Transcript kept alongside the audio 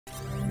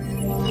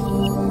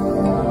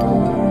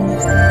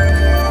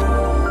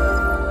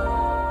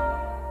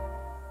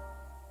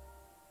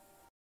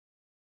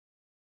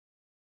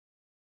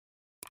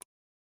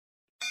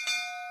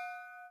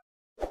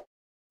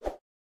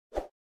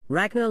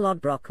Ragnar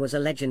Lodbrok was a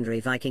legendary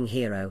Viking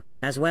hero,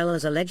 as well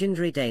as a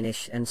legendary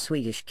Danish and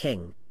Swedish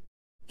king.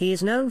 He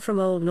is known from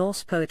Old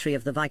Norse poetry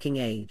of the Viking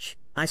Age,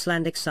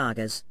 Icelandic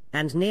sagas,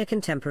 and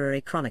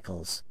near-contemporary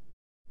chronicles.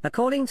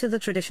 According to the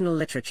traditional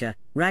literature,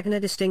 Ragnar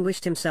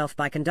distinguished himself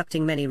by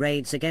conducting many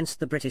raids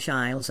against the British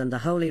Isles and the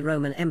Holy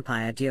Roman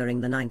Empire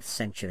during the 9th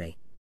century.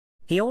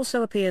 He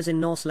also appears in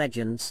Norse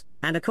legends,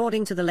 and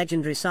according to the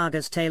legendary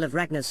Saga's tale of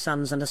Ragnar's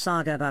sons and a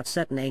saga about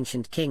certain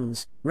ancient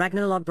kings,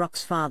 Ragnar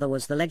Lodbrok's father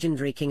was the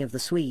legendary king of the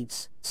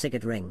Swedes,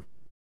 Sigurd Ring.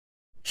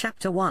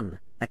 Chapter 1,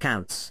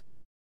 Accounts.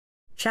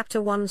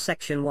 Chapter 1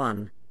 Section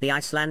 1, The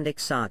Icelandic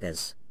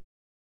Sagas.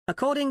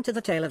 According to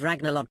the tale of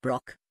Ragnar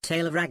Lodbrok,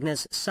 tale of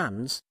Ragnar's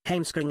sons,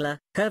 Heimskringla,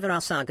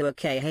 Hervarar Saga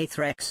K.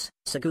 Hathrex,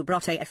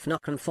 Sagubrote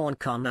Fnokran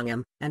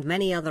Fornkonungum, and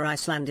many other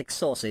Icelandic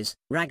sources,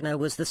 Ragnar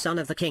was the son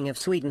of the king of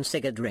Sweden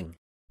Sigurd Ring.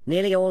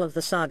 Nearly all of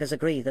the sagas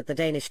agree that the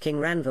Danish king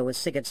Ranva was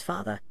Sigurd's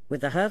father, with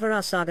the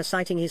Hervarar saga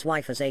citing his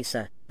wife as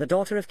Asa, the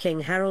daughter of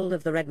King Harald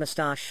of the Red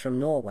Moustache from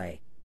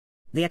Norway.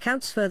 The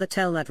accounts further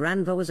tell that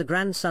Ranva was a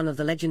grandson of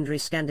the legendary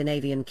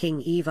Scandinavian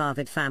king Ivar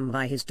Vidfam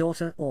by his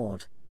daughter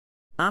Aud.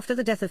 After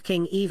the death of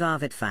King Ivar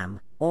Vidfam,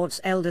 Aud's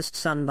eldest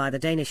son by the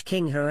Danish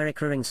king Hoerik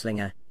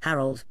Ringslinger,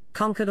 Harald,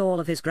 conquered all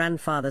of his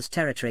grandfather's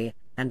territory,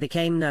 and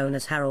became known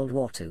as Harald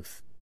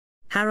Wartooth.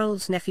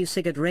 Harald's nephew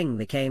Sigurd Ring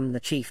became the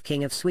chief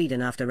king of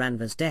Sweden after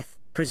Ranva's death,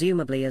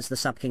 presumably as the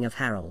sub-king of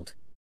Harald.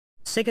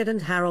 Sigurd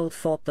and Harald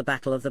fought the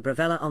Battle of the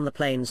Bravella on the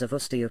plains of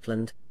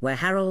Östergötland, where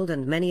Harald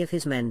and many of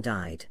his men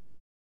died.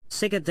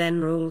 Sigurd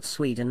then ruled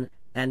Sweden,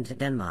 and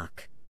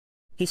Denmark.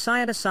 He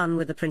sired a son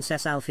with the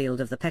Princess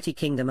Alfhild of the petty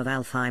kingdom of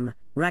Alfheim,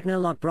 Ragnar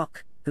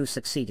Lodbrok, who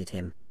succeeded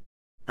him.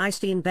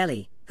 Eystein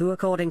Belli, who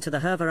according to the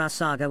Hervarar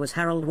saga was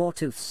Harald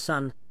Wartooth's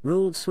son,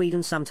 ruled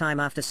Sweden sometime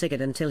after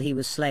Sigurd until he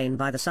was slain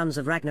by the sons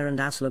of Ragnar and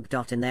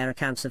Aslug. In their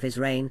accounts of his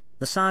reign,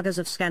 the sagas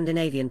of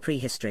Scandinavian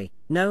prehistory,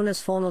 known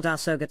as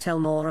Fornaldarsoga, tell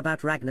more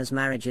about Ragnar's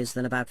marriages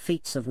than about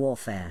feats of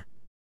warfare.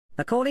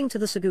 According to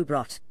the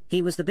Sagubrot,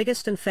 he was the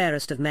biggest and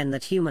fairest of men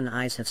that human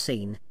eyes have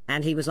seen,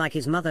 and he was like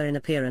his mother in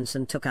appearance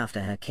and took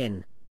after her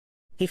kin.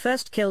 He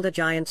first killed a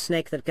giant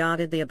snake that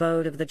guarded the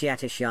abode of the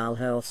Geatish Jarl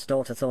Hrolf's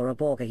daughter Thora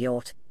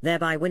Borgahjort,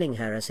 thereby winning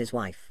her as his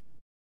wife.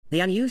 The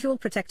unusual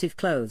protective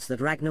clothes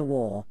that Ragnar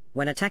wore,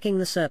 when attacking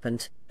the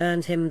serpent,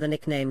 earned him the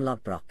nickname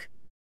Lodbrok.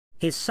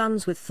 His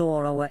sons with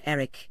Thora were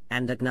Eric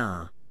and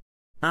Agnar.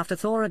 After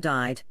Thora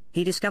died,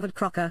 he discovered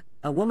Krokka,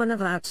 a woman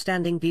of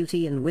outstanding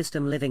beauty and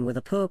wisdom living with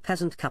a poor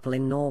peasant couple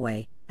in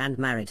Norway, and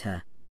married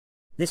her.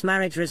 This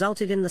marriage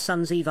resulted in the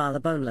sons Ivar the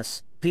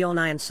Boneless, Bjorn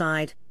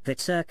Ironside,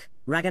 Vitserk,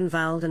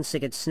 Ragnvald and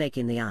Sigurd Snake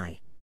in the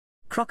Eye.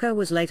 Krokka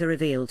was later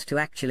revealed to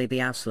actually be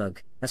Auslug,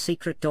 a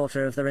secret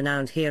daughter of the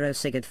renowned hero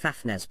Sigurd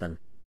Fafnesbon.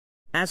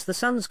 As the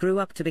sons grew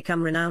up to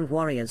become renowned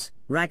warriors,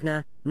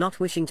 Ragnar, not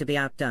wishing to be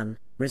outdone,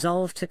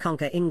 resolved to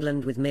conquer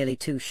England with merely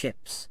 2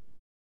 ships.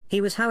 He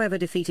was however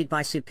defeated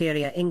by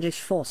superior English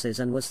forces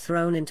and was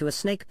thrown into a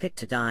snake pit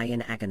to die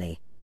in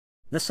agony.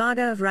 The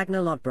saga of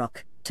Ragnar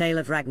Lodbrok, tale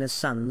of Ragnar's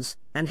sons,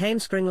 and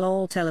Heimskringla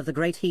all tell of the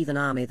great heathen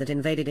army that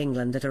invaded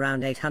England at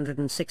around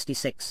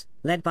 866,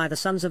 led by the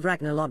sons of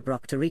Ragnar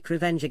Lodbrok to wreak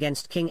revenge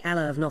against King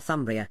Alla of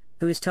Northumbria,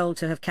 who is told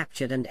to have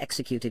captured and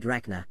executed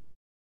Ragnar.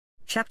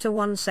 Chapter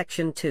 1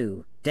 Section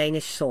 2,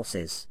 Danish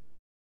Sources.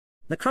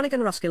 The Chronicle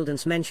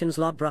Roskildens mentions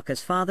Lodbrok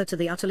as father to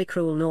the utterly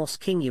cruel Norse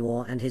king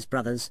Eor and his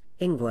brothers,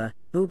 Ingvar,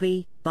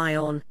 Ubi,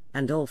 Bjorn,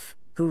 and Ulf,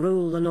 who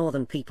rule the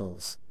northern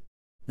peoples.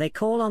 They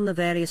call on the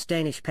various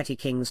Danish petty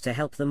kings to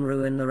help them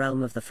ruin the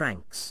realm of the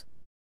Franks.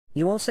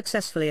 Eor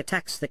successfully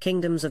attacks the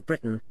kingdoms of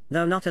Britain,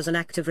 though not as an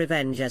act of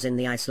revenge as in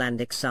the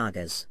Icelandic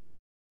sagas.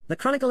 The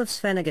Chronicle of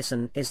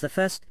Svernegisson is the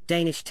first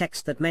Danish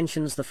text that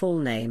mentions the full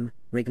name,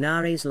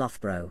 Rignaris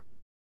Lothbro.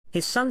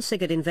 His son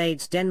Sigurd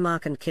invades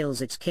Denmark and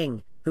kills its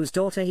king, whose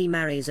daughter he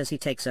marries as he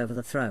takes over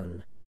the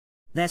throne.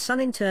 Their son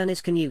in turn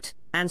is Canute,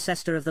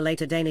 ancestor of the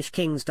later Danish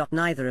kings.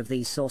 Neither of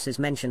these sources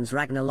mentions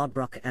Ragnar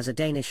Lodbrok as a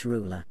Danish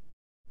ruler.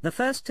 The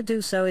first to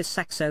do so is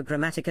Saxo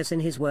Grammaticus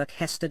in his work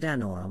Hesta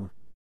Danorum.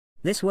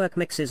 This work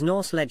mixes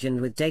Norse legend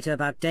with data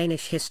about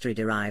Danish history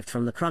derived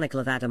from the Chronicle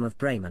of Adam of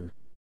Bremen.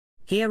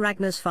 Here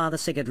Ragnar's father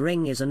Sigurd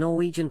Ring is a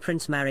Norwegian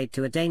prince married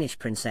to a Danish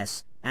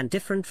princess, and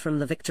different from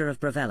the victor of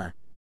Bravella.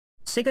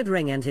 Sigurd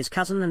Ring and his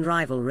cousin and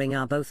rival Ring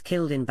are both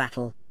killed in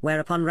battle,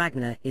 whereupon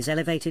Ragnar is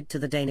elevated to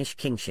the Danish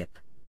kingship.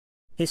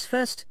 His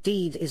first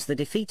deed is the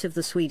defeat of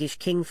the Swedish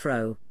king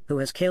Fro, who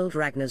has killed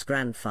Ragnar's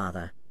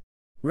grandfather.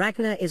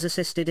 Ragnar is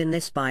assisted in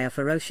this by a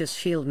ferocious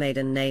shield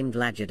maiden named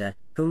Lagida,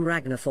 whom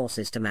Ragnar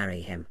forces to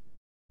marry him.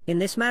 In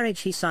this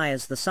marriage he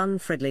sires the son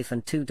Fridleif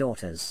and 2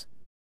 daughters.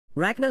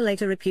 Ragnar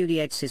later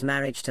repudiates his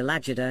marriage to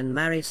Lagida and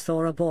marries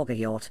Thora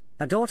Borgahjort,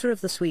 a daughter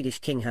of the Swedish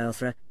king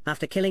Hrolfr,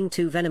 after killing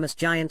 2 venomous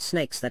giant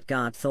snakes that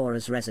guard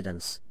Thora's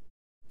residence.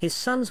 His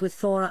sons with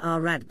Thora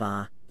are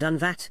Radbar,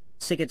 Dunvat,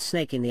 Sigurd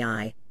Snake in the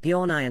Eye,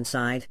 Bjorn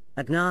Ironside,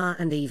 Agnar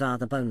and Ivar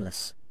the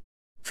Boneless.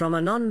 From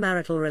a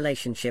non-marital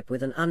relationship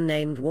with an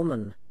unnamed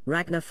woman,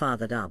 Ragnar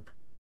fathered Ub.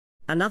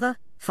 Another,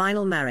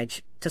 final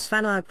marriage, to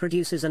Svanarg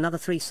produces another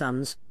 3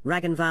 sons,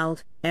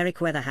 Ragnvald, Eric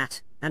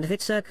Weatherhat, and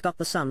Hvitserk.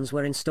 The sons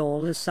were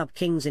installed as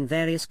sub-kings in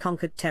various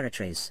conquered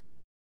territories.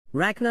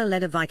 Ragnar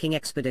led a Viking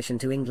expedition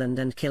to England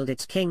and killed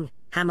its king,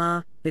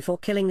 Hamar, before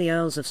killing the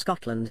Earls of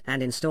Scotland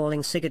and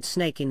installing Sigurd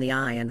Snake in the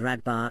Eye and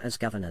Radbar as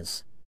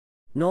governors.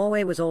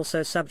 Norway was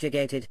also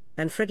subjugated,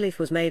 and Fridtjof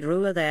was made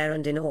ruler there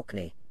and in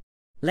Orkney.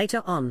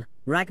 Later on,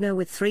 Ragnar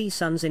with 3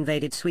 sons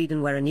invaded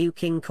Sweden, where a new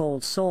king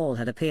called Saul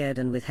had appeared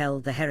and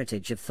withheld the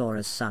heritage of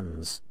Thora's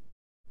sons.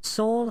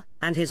 Saul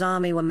and his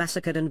army were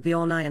massacred and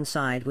Bjorn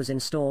Ironside was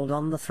installed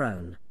on the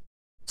throne.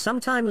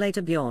 Sometime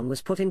later Bjorn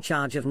was put in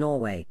charge of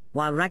Norway,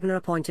 while Ragnar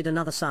appointed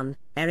another son,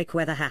 Eric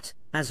Weatherhat,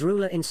 as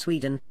ruler in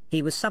Sweden.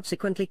 He was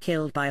subsequently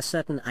killed by a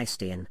certain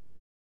Eystein.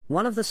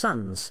 One of the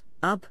sons,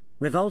 Ub,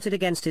 revolted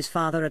against his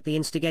father at the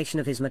instigation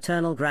of his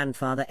maternal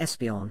grandfather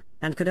Esbjorn,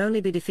 and could only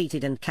be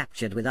defeated and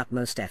captured with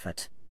utmost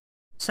effort.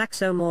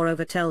 Saxo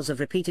moreover tells of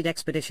repeated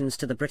expeditions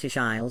to the British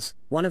Isles,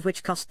 one of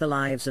which cost the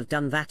lives of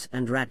Dunvat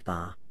and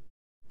Radbar.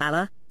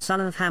 Alla, son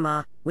of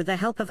Hamar, with the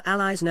help of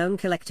allies known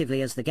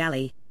collectively as the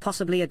Galli,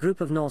 possibly a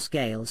group of Norse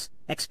Gaels,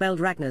 expelled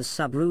Ragnar's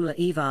sub-ruler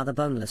Ivar the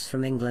Boneless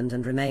from England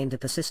and remained a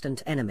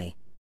persistent enemy.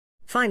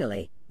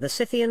 Finally, the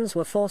Scythians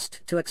were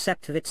forced to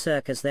accept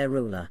Hvitserk as their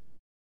ruler.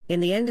 In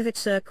the end,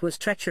 Hvitserk was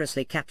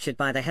treacherously captured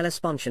by the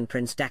Hellespontian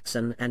prince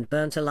Daxon and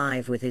burnt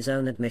alive with his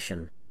own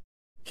admission.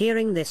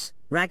 Hearing this,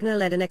 Ragnar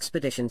led an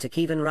expedition to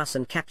Kievan Rus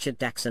and captured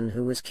Daxon,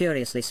 who was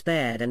curiously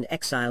spared and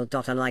exiled.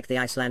 Unlike the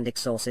Icelandic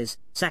sources,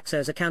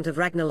 Saxo's account of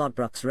Ragnar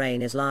Lodbrok's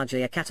reign is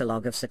largely a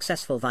catalogue of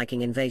successful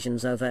Viking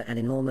invasions over an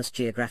enormous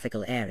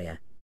geographical area.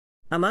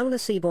 Among the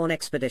seaborne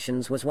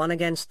expeditions was one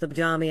against the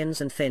Bjarmians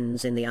and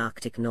Finns in the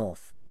Arctic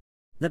North.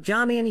 The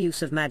Bjarmian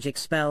use of magic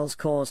spells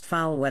caused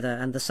foul weather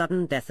and the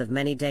sudden death of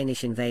many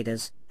Danish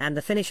invaders, and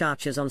the Finnish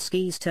archers on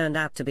skis turned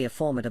out to be a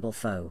formidable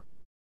foe.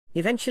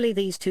 Eventually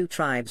these 2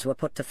 tribes were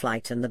put to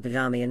flight and the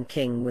Bjarmian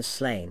king was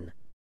slain.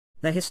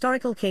 The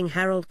historical king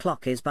Harald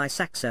Klok is by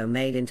Saxo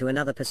made into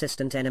another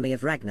persistent enemy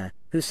of Ragnar,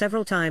 who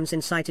several times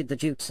incited the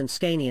Jutes and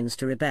Scanians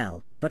to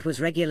rebel, but was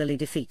regularly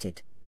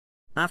defeated.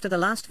 After the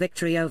last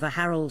victory over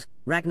Harald,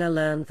 Ragnar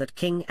learned that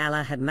King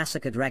Alla had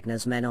massacred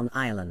Ragnar's men on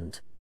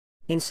Ireland.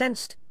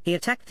 Incensed, he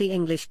attacked the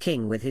English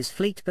king with his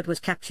fleet but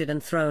was captured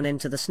and thrown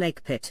into the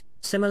snake pit,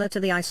 similar to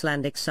the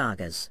Icelandic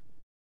sagas.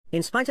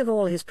 In spite of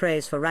all his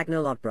praise for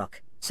Ragnar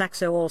Lodbrok,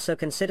 Saxo also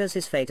considers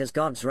his fate as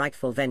God's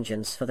rightful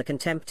vengeance for the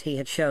contempt he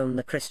had shown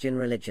the Christian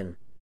religion.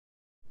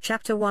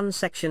 Chapter 1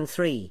 Section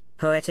 3,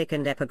 Poetic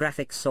and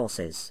Epigraphic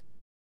Sources.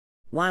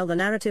 While the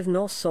narrative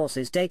Norse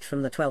sources date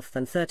from the 12th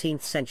and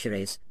 13th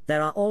centuries,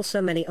 there are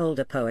also many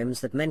older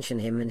poems that mention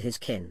him and his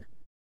kin.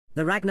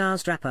 The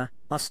Ragnarsdrapa,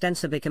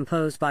 ostensibly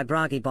composed by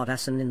Bragi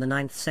Boddason in the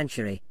 9th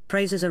century,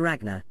 praises a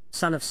Ragnar,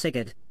 son of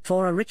Sigurd,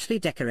 for a richly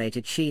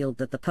decorated shield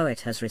that the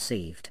poet has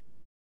received.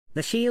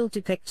 The shield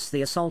depicts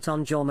the assault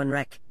on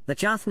Jormunrek, the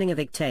Jarthning of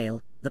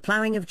Igtail, the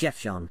ploughing of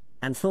Jefjon,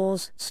 and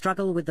Thor's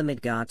struggle with the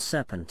Midgard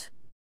serpent.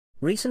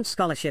 Recent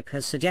scholarship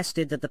has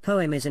suggested that the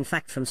poem is in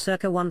fact from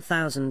circa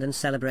 1000 and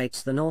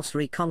celebrates the Norse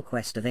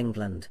reconquest of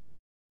England.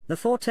 The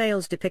 4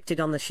 tales depicted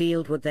on the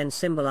shield would then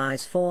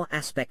symbolize 4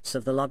 aspects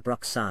of the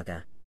Lodbrok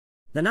saga.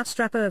 The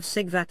Nutstrapper of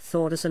Sigvat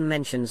Thordarson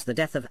mentions the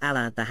death of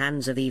Alla at the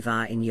hands of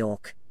Ivar in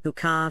York, who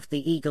carved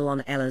the eagle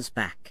on Ella's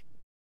back.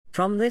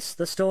 From this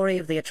the story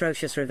of the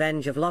atrocious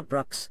revenge of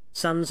Lodbrok's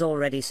sons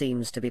already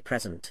seems to be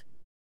present.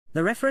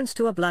 The reference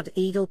to a blood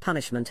eagle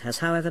punishment has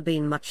however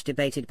been much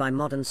debated by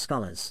modern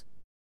scholars.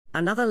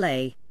 Another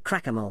lay,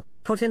 Krakamel,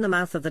 put in the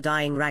mouth of the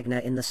dying Ragnar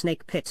in the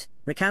snake pit,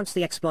 recounts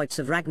the exploits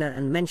of Ragnar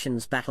and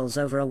mentions battles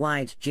over a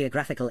wide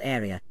geographical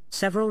area,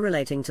 several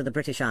relating to the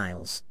British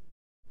Isles.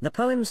 The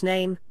poem's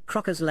name,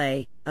 Crocker's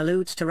Lay,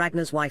 alludes to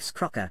Ragnar's wife's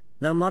Crocker,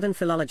 though modern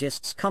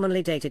philologists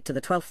commonly date it to the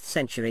 12th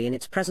century in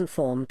its present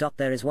form.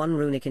 There is one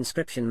runic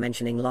inscription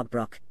mentioning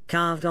Lodbrok,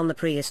 carved on the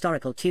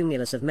prehistorical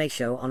tumulus of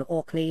Maeshowe on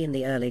Orkney in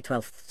the early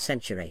 12th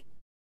century.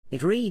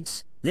 It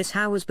reads, "This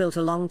house was built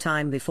a long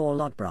time before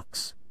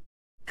Lodbrok's.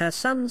 Her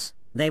sons,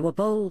 they were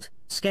bold,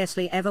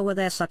 scarcely ever were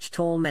there such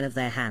tall men of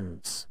their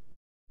hands."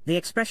 The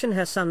expression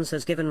 "her sons"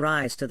 has given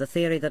rise to the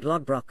theory that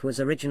Lodbrok was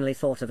originally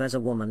thought of as a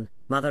woman,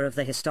 mother of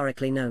the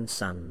historically known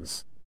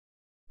sons.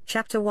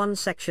 Chapter 1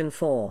 Section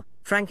 4,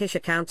 Frankish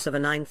accounts of a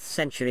 9th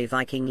century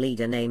Viking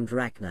leader named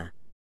Ragnar.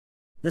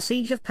 The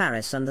siege of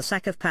Paris and the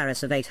sack of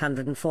Paris of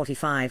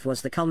 845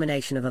 was the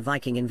culmination of a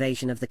Viking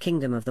invasion of the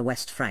kingdom of the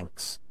West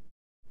Franks.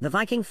 The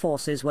Viking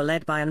forces were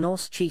led by a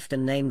Norse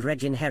chieftain named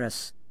Regin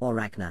Herus, or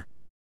Ragnar.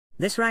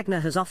 This Ragnar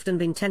has often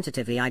been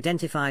tentatively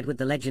identified with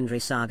the legendary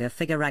saga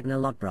figure Ragnar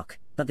Lodbrok,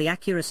 but the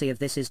accuracy of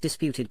this is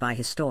disputed by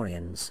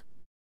historians.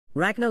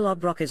 Ragnar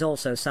Lodbrok is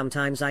also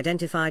sometimes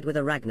identified with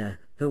a Ragnar,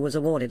 who was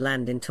awarded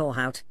land in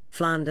Torhout,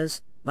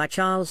 Flanders, by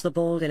Charles the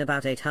Bald in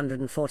about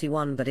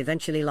 841 but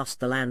eventually lost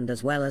the land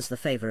as well as the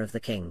favour of the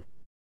king.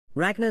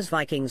 Ragnar's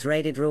Vikings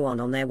raided Rouen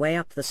on their way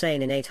up the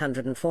Seine in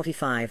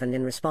 845 and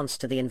in response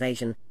to the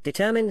invasion,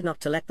 determined not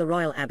to let the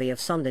royal abbey of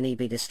Saint-Denis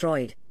be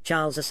destroyed,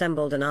 Charles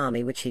assembled an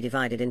army which he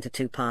divided into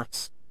 2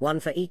 parts, one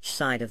for each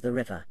side of the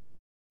river.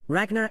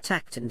 Ragnar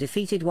attacked and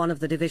defeated one of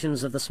the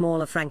divisions of the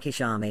smaller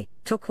Frankish army,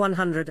 took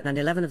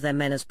 111 of their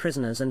men as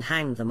prisoners and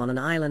hanged them on an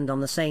island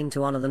on the Seine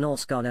to honor the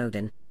Norse god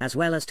Odin, as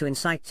well as to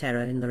incite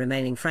terror in the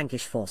remaining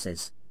Frankish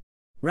forces.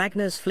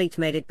 Ragnar's fleet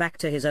made it back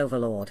to his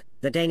overlord,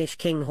 the Danish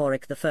king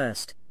Horik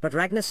I, but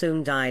Ragnar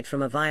soon died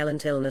from a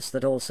violent illness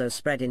that also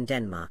spread in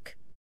Denmark.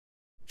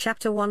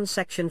 Chapter 1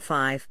 Section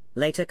 5,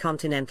 Later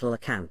Continental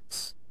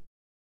Accounts.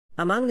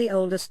 Among the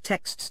oldest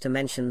texts to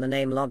mention the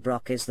name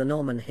Lodbrok is the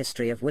Norman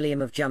history of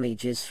William of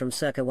Jumiges from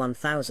circa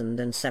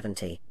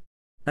 1070.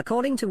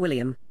 According to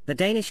William, the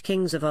Danish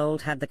kings of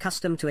old had the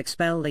custom to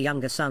expel the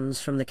younger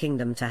sons from the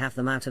kingdom to have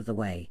them out of the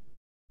way.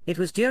 It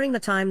was during the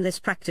time this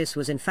practice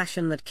was in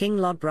fashion that King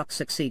Lodbrok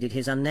succeeded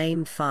his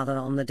unnamed father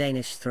on the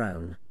Danish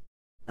throne.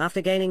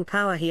 After gaining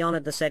power he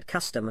honored the said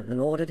custom and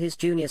ordered his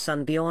junior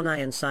son Bjorn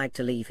Ironside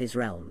to leave his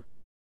realm.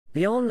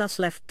 Bjorn thus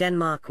left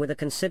Denmark with a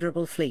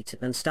considerable fleet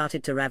and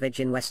started to ravage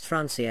in West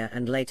Francia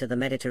and later the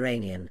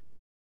Mediterranean.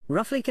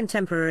 Roughly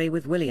contemporary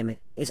with William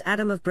is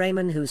Adam of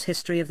Bremen, whose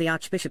history of the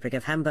Archbishopric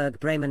of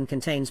Hamburg-Bremen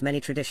contains many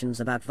traditions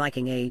about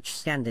Viking Age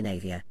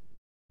Scandinavia.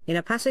 In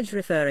a passage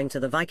referring to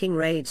the Viking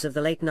raids of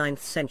the late 9th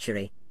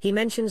century, he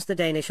mentions the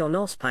Danish or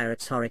Norse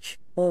pirates Horich,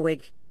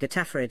 Orwig,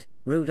 Getafrid,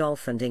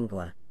 Rudolf and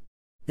Ingvar.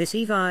 This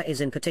Ivar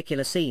is in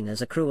particular seen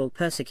as a cruel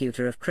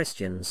persecutor of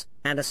Christians,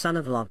 and a son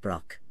of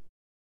Lodbrok.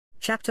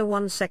 Chapter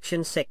 1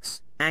 Section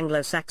 6,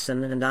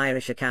 Anglo-Saxon and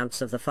Irish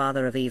accounts of the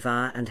father of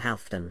Ivar and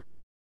Halfdan.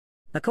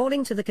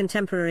 According to the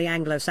contemporary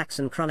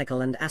Anglo-Saxon chronicle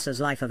and Asser's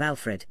Life of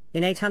Alfred,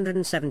 in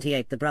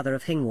 878 the brother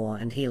of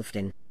Hingwar and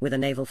Healfdene, with a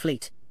naval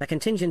fleet, a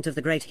contingent of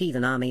the great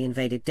heathen army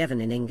invaded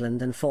Devon in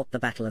England and fought the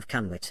Battle of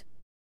Cunwit.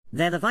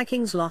 There the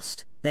Vikings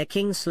lost, their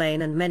king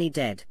slain and many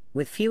dead,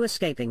 with few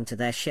escaping to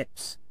their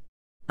ships.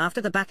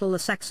 After the battle the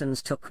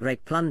Saxons took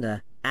great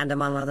plunder, and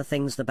among other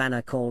things the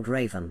banner called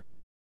Raven.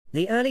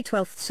 The early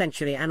 12th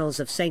century annals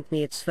of St.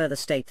 Neots further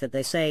state that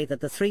they say that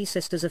the three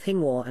sisters of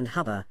Hingwar and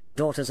Hubba,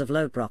 daughters of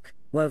Lodbrok,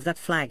 wove that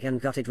flag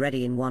and got it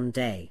ready in one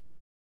day.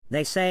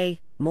 They say,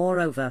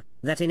 moreover,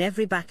 that in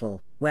every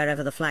battle,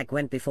 wherever the flag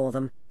went before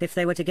them, if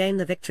they were to gain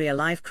the victory a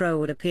live crow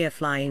would appear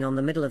flying on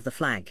the middle of the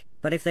flag,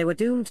 but if they were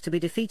doomed to be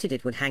defeated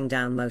it would hang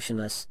down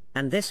motionless,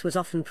 and this was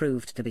often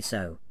proved to be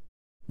so.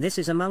 This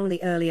is among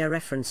the earlier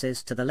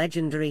references to the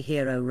legendary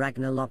hero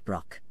Ragnar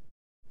Lodbrok.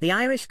 The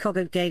Irish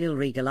Cogad Gaedil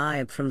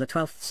Regal from the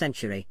 12th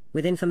century,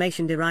 with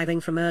information deriving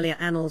from earlier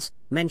annals,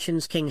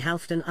 mentions King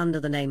Halfdan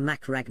under the name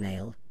Mac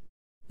Ragnail.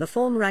 The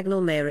form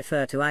Ragnall may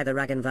refer to either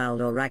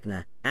Ragnvald or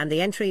Ragnar, and the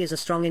entry is a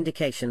strong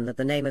indication that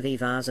the name of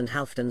Ivar's and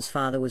Halfdan's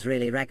father was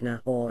really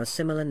Ragnar or a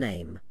similar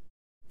name.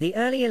 The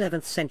early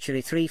 11th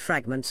century Three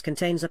Fragments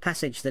contains a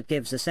passage that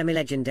gives a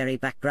semi-legendary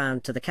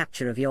background to the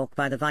capture of York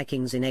by the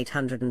Vikings in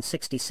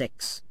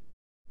 866.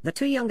 The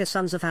two younger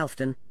sons of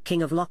Halfdan,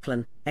 king of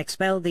Lochlan,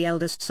 expelled the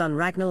eldest son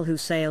Ragnall, who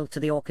sailed to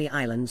the Orkney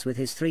Islands with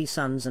his 3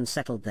 sons and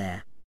settled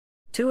there.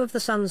 2 of the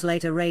sons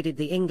later raided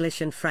the English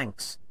and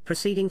Franks,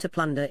 proceeding to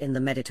plunder in the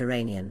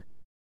Mediterranean.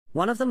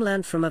 One of them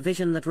learned from a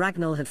vision that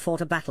Ragnall had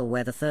fought a battle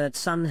where the 3rd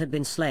son had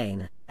been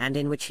slain, and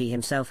in which he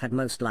himself had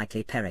most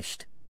likely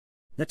perished.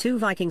 The 2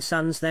 Viking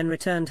sons then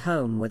returned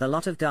home with a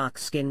lot of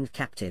dark-skinned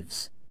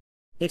captives.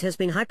 It has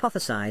been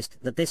hypothesized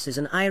that this is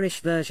an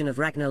Irish version of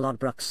Ragnar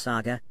Lodbrok's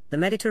saga, the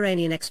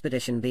Mediterranean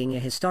expedition being a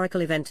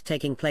historical event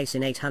taking place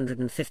in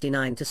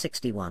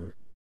 859–61.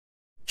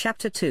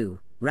 Chapter 2,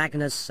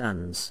 Ragnar's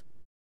Sons.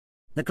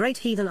 The great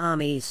heathen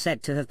army is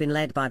said to have been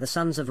led by the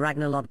sons of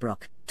Ragnar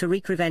Lodbrok, to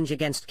wreak revenge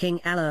against King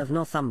Alla of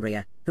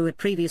Northumbria, who had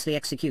previously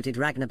executed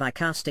Ragnar by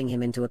casting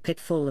him into a pit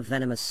full of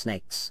venomous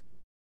snakes.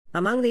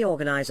 Among the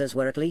organizers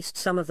were at least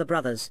some of the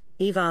brothers,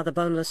 Ivar the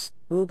Boneless,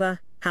 Ubba,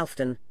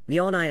 Halfdan,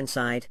 Bjorn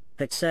Ironside,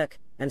 Hritsirk,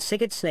 and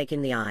Sigurd Snake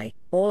in the Eye,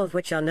 all of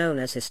which are known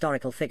as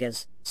historical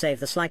figures, save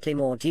the slightly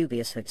more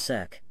dubious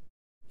Hritsirk.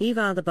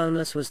 Ivar the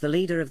Boneless was the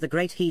leader of the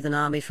great heathen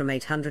army from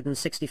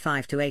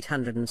 865 to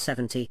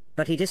 870,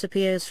 but he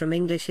disappears from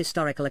English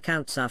historical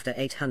accounts after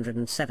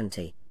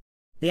 870.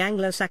 The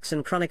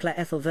Anglo-Saxon chronicler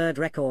Ethelverd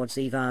records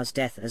Ivar's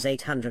death as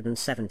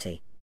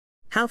 870.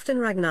 Halfdan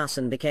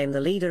Ragnarsson became the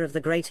leader of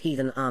the great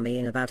heathen army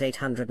in about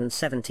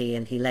 870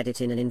 and he led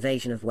it in an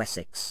invasion of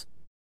Wessex.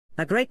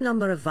 A great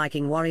number of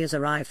Viking warriors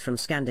arrived from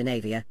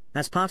Scandinavia,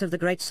 as part of the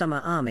Great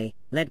Summer Army,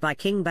 led by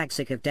King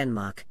Bagsic of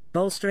Denmark,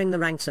 bolstering the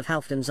ranks of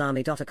Halfdan's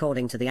army.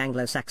 According to the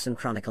Anglo-Saxon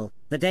Chronicle,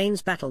 the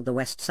Danes battled the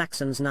West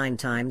Saxons 9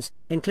 times,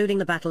 including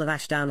the Battle of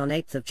Ashdown on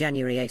 8th of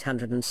January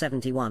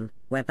 871,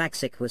 where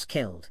Bagsic was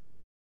killed.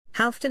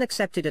 Halfdan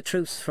accepted a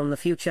truce from the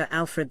future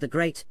Alfred the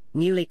Great,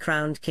 newly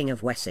crowned King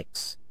of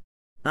Wessex.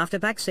 After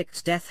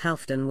Bagsic's death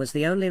Halfdan was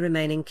the only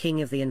remaining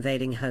king of the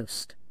invading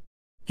host.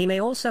 He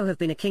may also have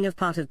been a king of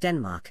part of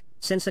Denmark,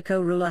 since a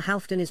co-ruler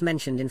Halfdan is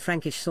mentioned in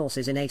Frankish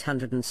sources in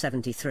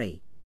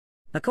 873.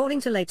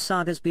 According to late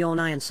sagas Bjorn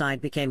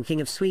Ironside became king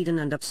of Sweden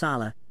and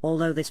Uppsala,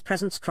 although this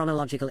presents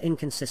chronological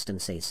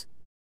inconsistencies.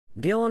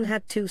 Bjorn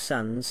had 2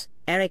 sons,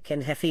 Eric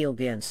and Hefil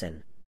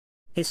Björnsson.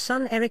 His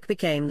son Eric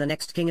became the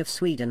next king of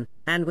Sweden,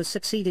 and was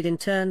succeeded in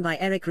turn by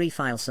Eric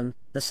Refilson,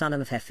 the son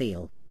of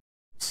Hefil.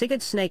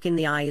 Sigurd Snake in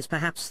the Eye is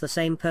perhaps the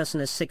same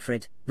person as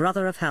Sigfrid,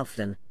 brother of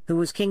Halfdan, who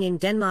was king in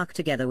Denmark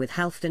together with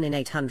Halfdan in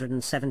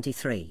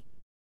 873.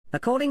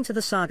 According to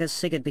the sagas,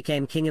 Sigurd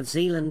became king of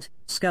Zealand,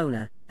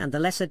 Skåne, and the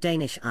lesser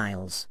Danish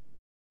Isles.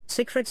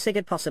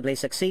 Sigurd possibly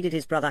succeeded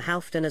his brother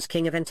Halfdan as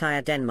king of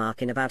entire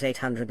Denmark in about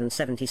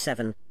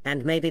 877,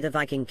 and maybe the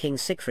Viking king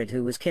Sigfrid,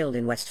 who was killed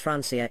in West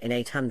Francia in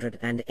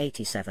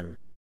 887.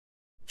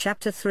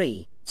 Chapter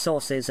 3,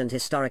 Sources and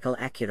Historical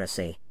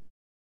Accuracy.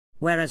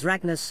 Whereas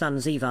Ragnar's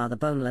sons Ivar the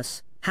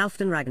Boneless,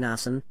 Halfdan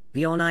Ragnarsson,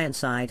 Bjorn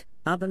Ironside,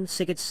 Ubbe and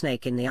Sigurd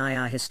Snake in the Eye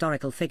are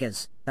historical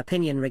figures,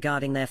 opinion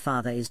regarding their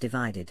father is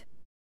divided.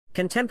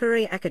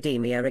 Contemporary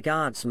academia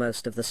regards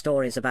most of the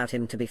stories about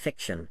him to be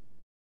fiction.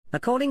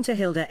 According to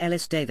Hilda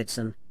Ellis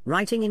Davidson,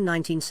 writing in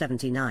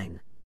 1979.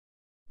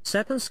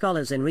 Certain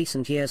scholars in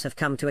recent years have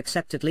come to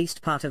accept at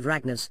least part of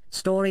Ragnar's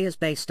story as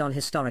based on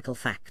historical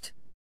fact.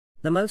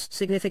 The most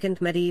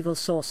significant medieval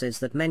sources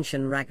that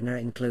mention Ragnar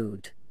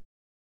include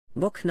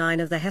Book 9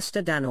 of the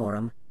Hesta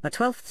Danorum, a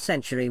 12th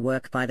century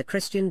work by the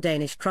Christian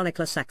Danish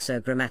chronicler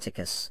Saxo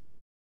Grammaticus.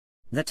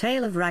 The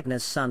Tale of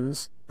Ragnar's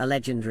Sons, a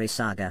legendary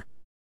saga.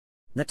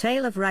 The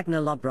Tale of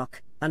Ragnar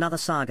Lodbrok, another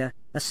saga,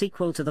 a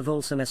sequel to the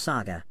Volsummer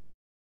saga.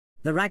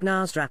 The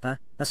Ragnar's Drapa,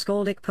 a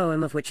skaldic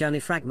poem of which only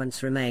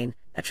fragments remain,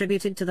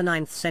 attributed to the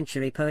 9th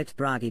century poet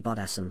Bragi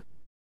Boddason.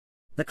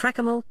 The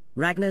Krakamel,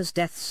 Ragnar's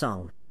Death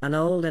Song, an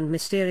old and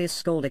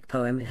mysterious skaldic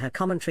poem. In her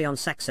commentary on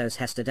Saxo's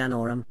Hesta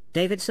Danorum,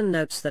 Davidson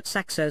notes that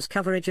Saxo's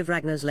coverage of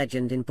Ragnar's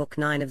legend in Book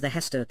 9 of the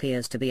Hesta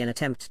appears to be an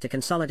attempt to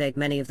consolidate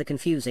many of the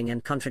confusing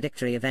and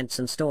contradictory events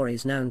and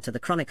stories known to the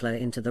chronicler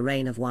into the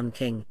reign of one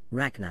king,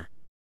 Ragnar.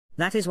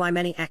 That is why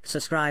many acts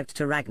ascribed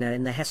to Ragnar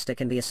in the Hesta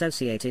can be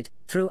associated,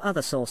 through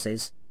other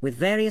sources, with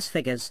various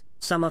figures,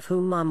 some of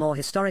whom are more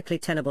historically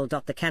tenable.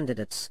 The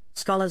candidates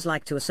scholars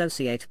like to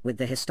associate with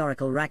the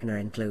historical Ragnar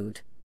include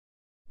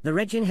the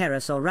Regin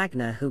Heros or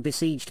Ragnar who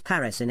besieged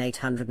Paris in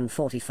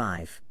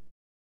 845.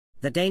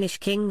 The Danish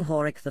king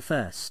Horik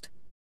I.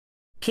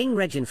 King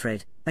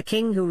Reginfrid, a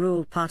king who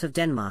ruled part of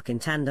Denmark in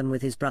tandem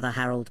with his brother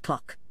Harald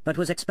Klok, but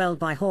was expelled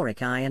by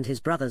Horik I and his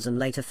brothers and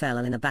later fell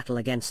in a battle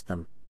against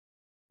them.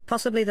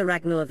 Possibly the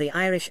Ragnar of the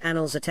Irish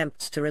annals.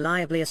 Attempts to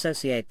reliably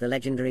associate the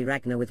legendary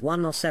Ragnar with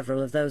one or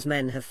several of those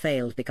men have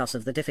failed because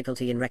of the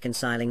difficulty in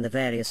reconciling the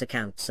various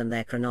accounts and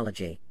their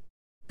chronology.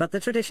 But the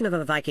tradition of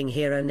a Viking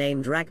hero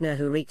named Ragnar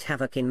who wreaked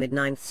havoc in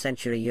mid-9th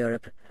century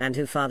Europe, and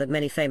who fathered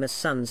many famous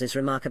sons, is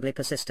remarkably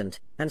persistent,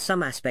 and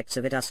some aspects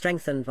of it are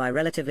strengthened by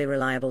relatively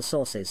reliable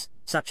sources,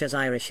 such as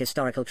Irish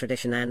historical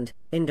tradition and,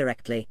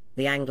 indirectly,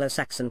 the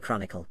Anglo-Saxon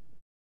Chronicle.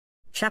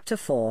 Chapter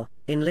 4,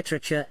 in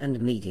Literature and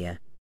Media.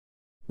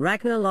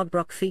 Ragnar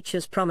Lodbrok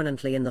features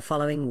prominently in the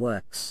following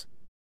works.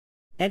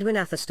 Edwin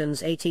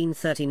Atherstone's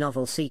 1830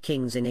 novel Sea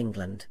Kings in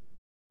England.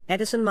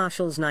 Edison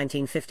Marshall's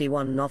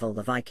 1951 novel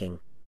The Viking.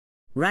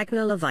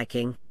 Ragnar the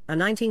Viking, a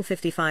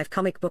 1955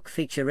 comic book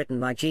feature written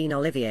by Jean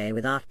Olivier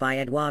with art by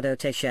Eduardo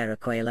Teixeira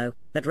Coelho,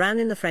 that ran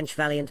in the French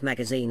Valiant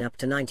magazine up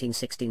to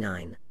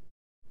 1969.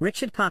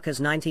 Richard Parker's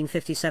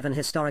 1957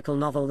 historical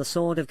novel The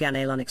Sword of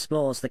Ganelon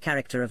explores the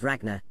character of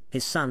Ragnar,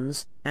 his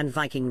sons, and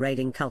Viking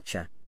raiding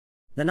culture.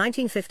 The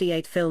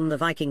 1958 film The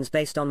Vikings,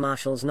 based on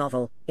Marshall's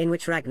novel, in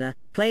which Ragnar,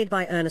 played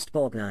by Ernest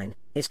Borgnine,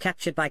 is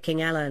captured by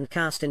King Alla and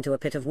cast into a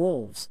pit of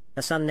wolves.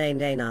 A son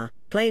named Einar,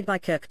 played by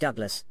Kirk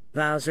Douglas,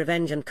 vows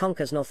revenge and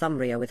conquers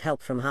Northumbria with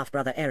help from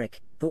half-brother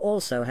Eric, who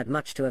also had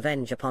much to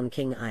avenge upon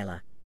King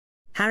Ila.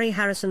 Harry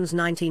Harrison's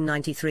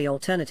 1993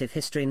 alternative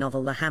history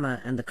novel The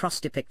Hammer and the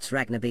Cross depicts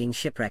Ragnar being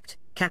shipwrecked,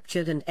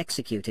 captured and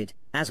executed,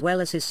 as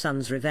well as his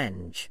son's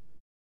revenge.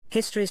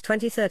 History's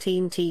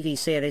 2013 TV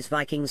series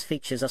Vikings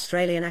features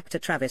Australian actor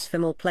Travis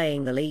Fimmel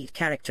playing the lead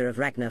character of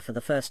Ragnar for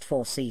the first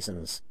 4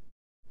 seasons.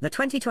 The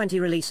 2020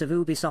 release of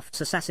Ubisoft's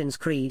Assassin's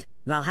Creed,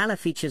 Valhalla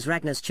features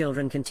Ragnar's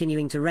children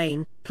continuing to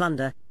reign,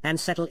 plunder, and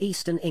settle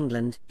eastern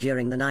England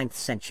during the 9th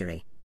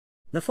century.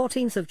 The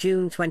 14th of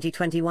June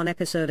 2021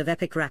 episode of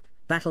Epic Rap,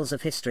 Battles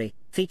of History,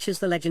 features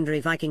the legendary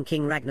Viking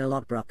king Ragnar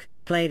Lodbrok,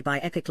 played by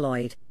Epic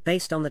Lloyd,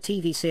 based on the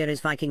TV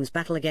series Vikings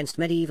battle against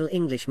medieval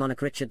English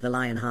monarch Richard the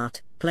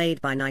Lionheart, played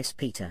by Nice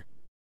Peter.